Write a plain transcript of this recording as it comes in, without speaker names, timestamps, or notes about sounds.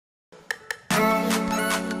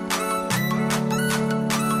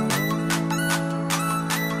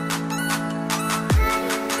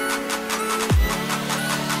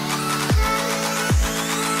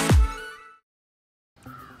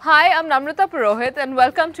Hi, I'm Namrata Purohit and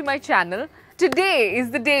welcome to my channel. Today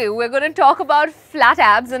is the day we're going to talk about flat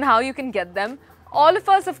abs and how you can get them. All of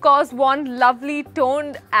us, of course, want lovely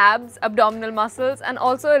toned abs, abdominal muscles and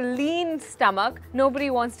also a lean stomach. Nobody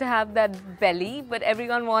wants to have that belly, but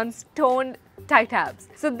everyone wants toned tight abs.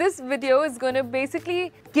 So this video is going to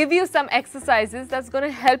basically give you some exercises that's going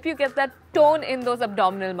to help you get that tone in those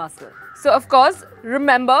abdominal muscles. So of course,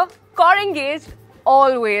 remember, core engaged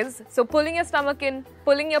always. So pulling your stomach in,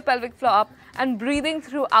 pulling your pelvic floor up and breathing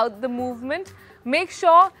throughout the movement. Make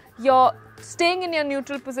sure you're staying in your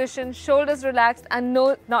neutral position, shoulders relaxed and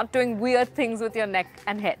not doing weird things with your neck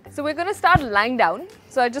and head. So we're going to start lying down.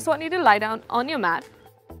 So I just want you to lie down on your mat.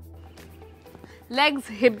 Legs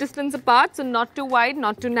hip distance apart, so not too wide,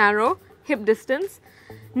 not too narrow, hip distance.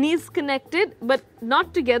 Knees connected but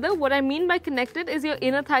not together. What I mean by connected is your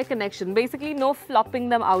inner thigh connection. Basically no flopping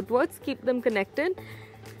them outwards, keep them connected.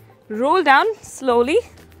 Roll down slowly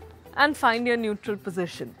and find your neutral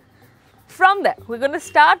position. From there, we're going to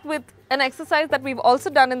start with an exercise that we've also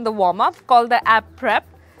done in the warm-up called the ab prep.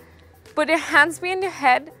 Put your hands behind your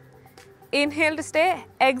head. Inhale to stay.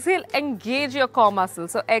 Exhale, engage your core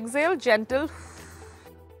muscles. So exhale, gentle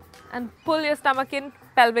and pull your stomach in,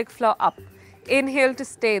 pelvic floor up. Inhale to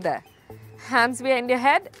stay there. Hands behind your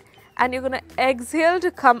head and you're going to exhale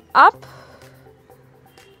to come up.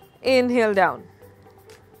 Inhale down.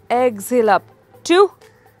 Exhale up. 2.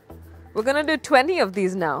 We're going to do 20 of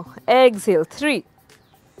these now. Exhale. 3.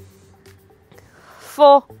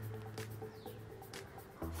 4.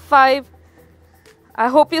 5. I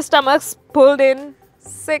hope your stomach's pulled in.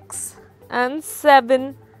 6 and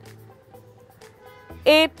 7.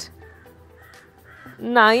 8.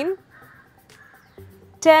 9.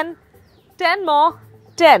 10. 10 more.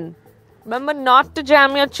 10. Remember not to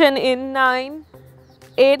jam your chin in. 9.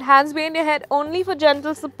 8. Hands behind your head only for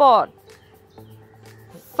gentle support.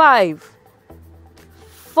 5.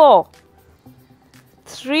 4.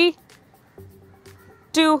 3.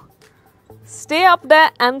 2. Stay up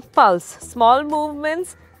there and pulse. Small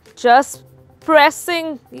movements. Just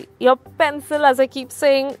pressing your pencil, as I keep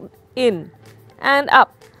saying, in and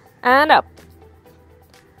up and up.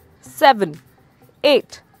 7.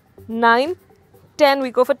 8, 9, 10.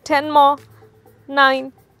 We go for 10 more.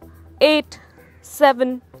 9, 8,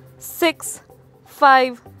 7, 6,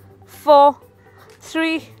 5, 4,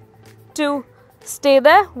 3, 2. Stay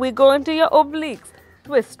there. We go into your obliques.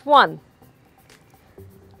 Twist. 1,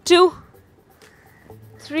 2,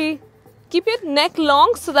 3. Keep your neck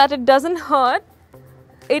long so that it doesn't hurt.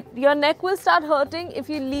 Your neck will start hurting if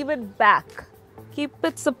you leave it back. Keep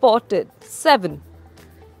it supported. 7,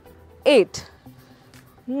 8,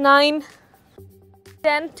 9,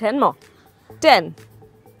 10, 10 more, 10,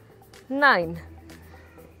 9,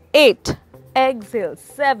 8, exhale,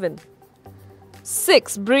 7,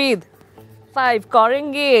 6, breathe, 5, core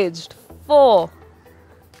engaged, 4,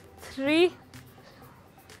 3,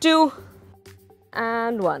 2,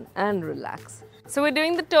 and 1, and relax. So we're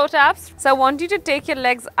doing the toe taps. So I want you to take your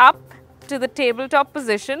legs up to the tabletop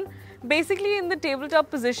position. Basically in the tabletop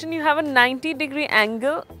position, you have a 90-degree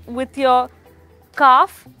angle with your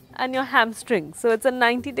calf and your hamstring. So it's a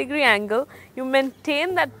 90-degree angle. You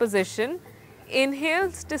maintain that position.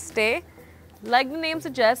 Inhales to stay. Like the name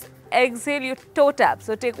suggests, exhale, you toe tap.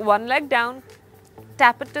 So take one leg down,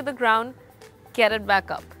 tap it to the ground, get it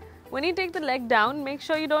back up. When you take the leg down, make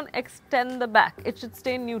sure you don't extend the back. It should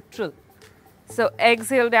stay neutral. So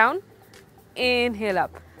exhale down, inhale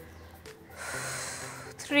up.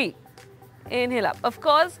 3. Inhale up. Of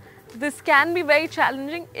course, this can be very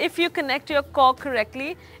challenging if you connect your core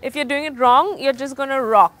correctly. If you're doing it wrong, you're just going to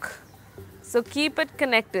rock. So keep it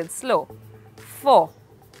connected. Slow. 4.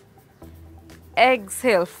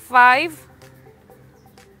 Exhale. 5.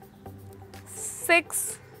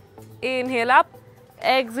 6. Inhale up.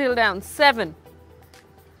 Exhale down. 7.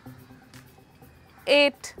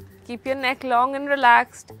 8. Keep your neck long and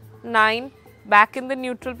relaxed. 9. Back in the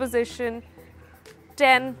neutral position.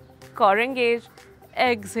 10. Core engaged.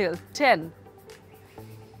 Exhale. 10.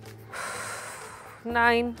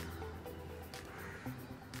 9.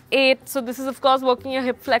 8. So this is of course working your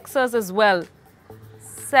hip flexors as well.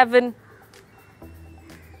 7.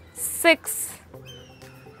 6.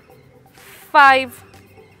 5.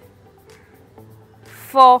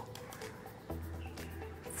 4.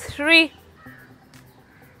 3.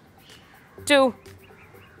 2.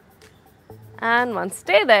 And 1.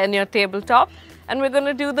 Stay there in your tabletop. And we're going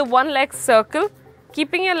to do the one leg circle.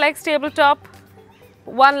 Keeping your legs tabletop,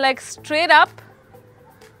 one leg straight up.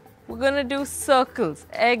 We're going to do circles.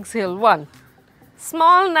 Exhale. 1.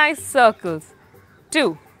 Small, nice circles.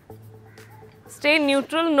 2. Stay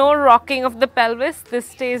neutral, no rocking of the pelvis. This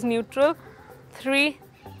stays neutral. 3,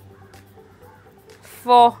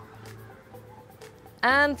 4,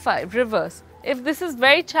 and 5. Reverse. If this is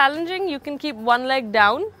very challenging, you can keep one leg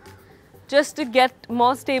down just to get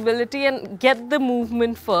more stability and get the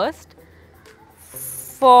movement first.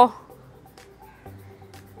 4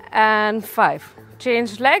 and 5.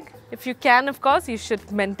 Change leg. If you can, of course, you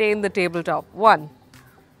should maintain the tabletop. 1,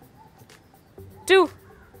 2,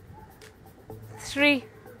 3,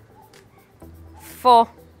 4,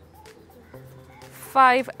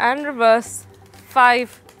 5 and reverse.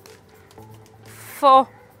 5, 4,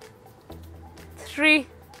 3,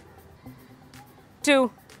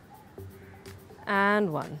 2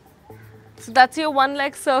 and 1. So that's your one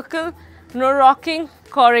leg circle. No rocking,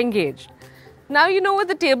 core engaged. Now you know what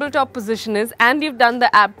the tabletop position is and you've done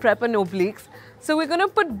the ab prep and obliques. So we're going to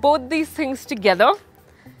put both these things together.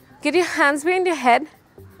 Get your hands behind your head.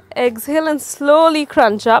 Exhale and slowly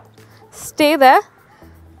crunch up. Stay there.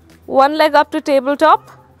 One leg up to tabletop.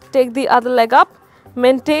 Take the other leg up.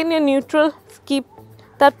 Maintain your neutral. Keep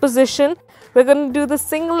that position. We're going to do the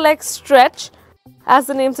single leg stretch. As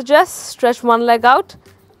the name suggests, stretch one leg out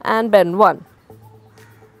and bend. 1,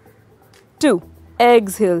 2.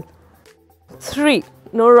 Exhale. 3.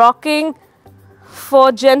 No rocking.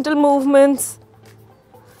 4. Gentle movements.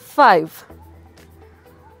 5,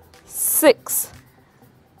 6,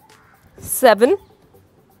 7,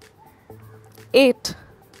 8,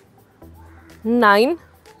 9,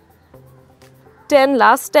 10.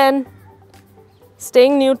 Last 10.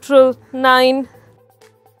 Staying neutral. 9,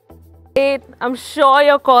 8. I'm sure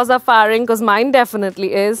your cores are firing because mine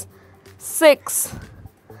definitely is. 6,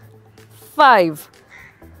 5,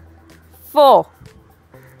 4,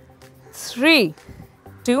 3,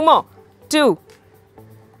 2 more, 2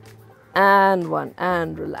 and 1,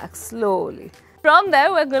 and relax slowly. From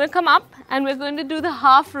there, we're going to come up and we're going to do the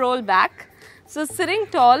half roll back. So sitting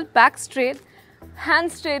tall, back straight,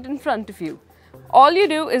 hands straight in front of you. All you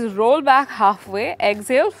do is roll back halfway,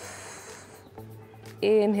 exhale,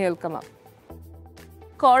 inhale, come up.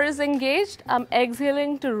 Core is engaged. I'm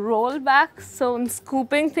exhaling to roll back, so I'm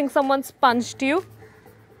scooping. Think someone's punched you.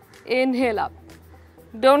 Inhale up.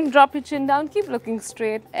 Don't drop your chin down, keep looking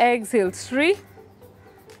straight. Exhale. 3.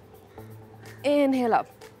 Inhale up.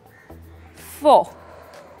 4.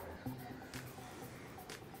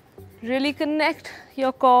 Really connect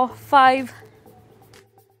your core. 5,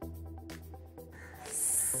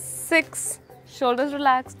 6. Shoulders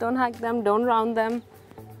relaxed, don't hike them, don't round them.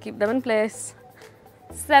 Keep them in place.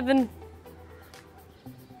 7,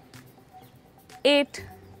 8.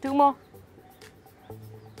 2 more.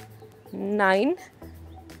 9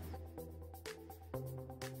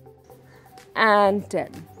 and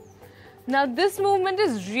 10. Now this movement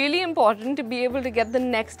is really important to be able to get the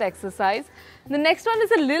next exercise. The next one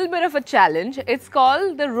is a little bit of a challenge. It's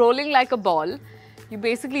called the rolling like a ball. You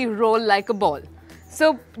basically roll like a ball.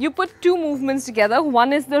 So you put two movements together.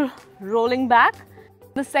 One is the rolling back.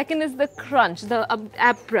 The second is the crunch, the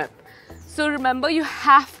ab prep. So remember, you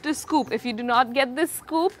have to scoop. If you do not get this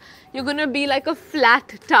scoop, you're going to be like a flat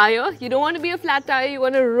tire. You don't want to be a flat tire, you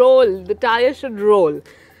want to roll. The tire should roll.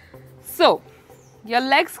 So your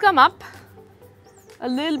legs come up a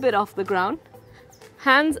little bit off the ground.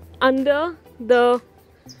 Hands under the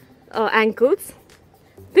ankles.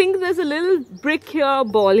 Think there's a little brick here,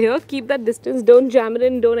 ball here. Keep that distance. Don't jam it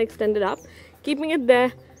in, don't extend it up. Keeping it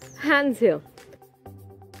there. Hands here.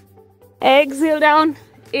 Exhale down.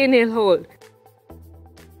 Inhale, hold.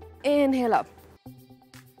 Inhale up.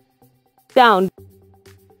 Down.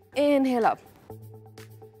 Inhale up.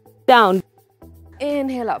 Down.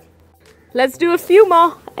 Inhale up. Let's do a few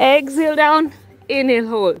more. Exhale down. Inhale,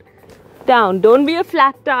 hold. Down. Don't be a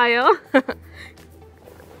flat tire.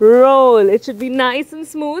 Roll. It should be nice and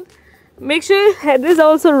smooth. Make sure your head is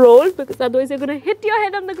also rolled, because otherwise you're going to hit your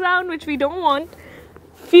head on the ground, which we don't want.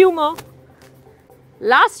 Few more.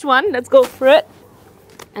 Last one. Let's go for it.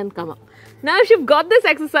 And come up. Now if you've got this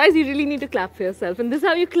exercise, you really need to clap for yourself. And this is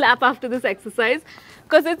how you clap after this exercise,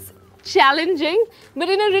 because it's challenging but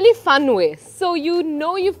in a really fun way. So you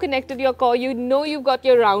know you've connected your core, you know you've got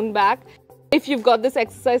your round back if you've got this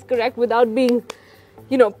exercise correct without being,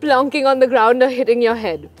 plonking on the ground or hitting your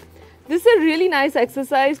head. This is a really nice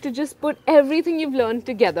exercise to just put everything you've learned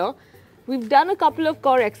together. We've done a couple of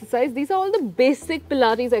core exercises. These are all the basic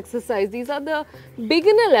Pilates exercises. These are the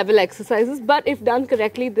beginner level exercises, but if done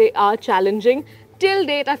correctly, they are challenging. Till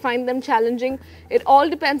date, I find them challenging. It all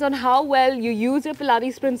depends on how well you use your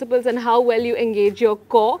Pilates principles and how well you engage your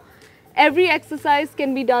core. Every exercise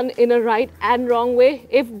can be done in a right and wrong way.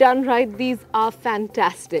 If done right, these are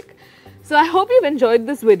fantastic. So I hope you've enjoyed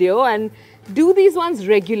this video, and Do these ones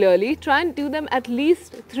regularly. Try and do them at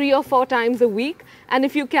least 3 or 4 times a week, and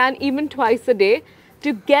if you can, even twice a day,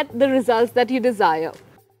 to get the results that you desire.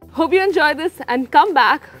 Hope you enjoy this and come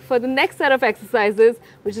back for the next set of exercises,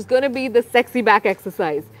 which is going to be the sexy back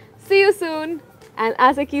exercise. See you soon. And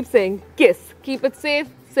as I keep saying, KISS. Keep it safe,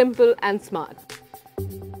 simple and smart.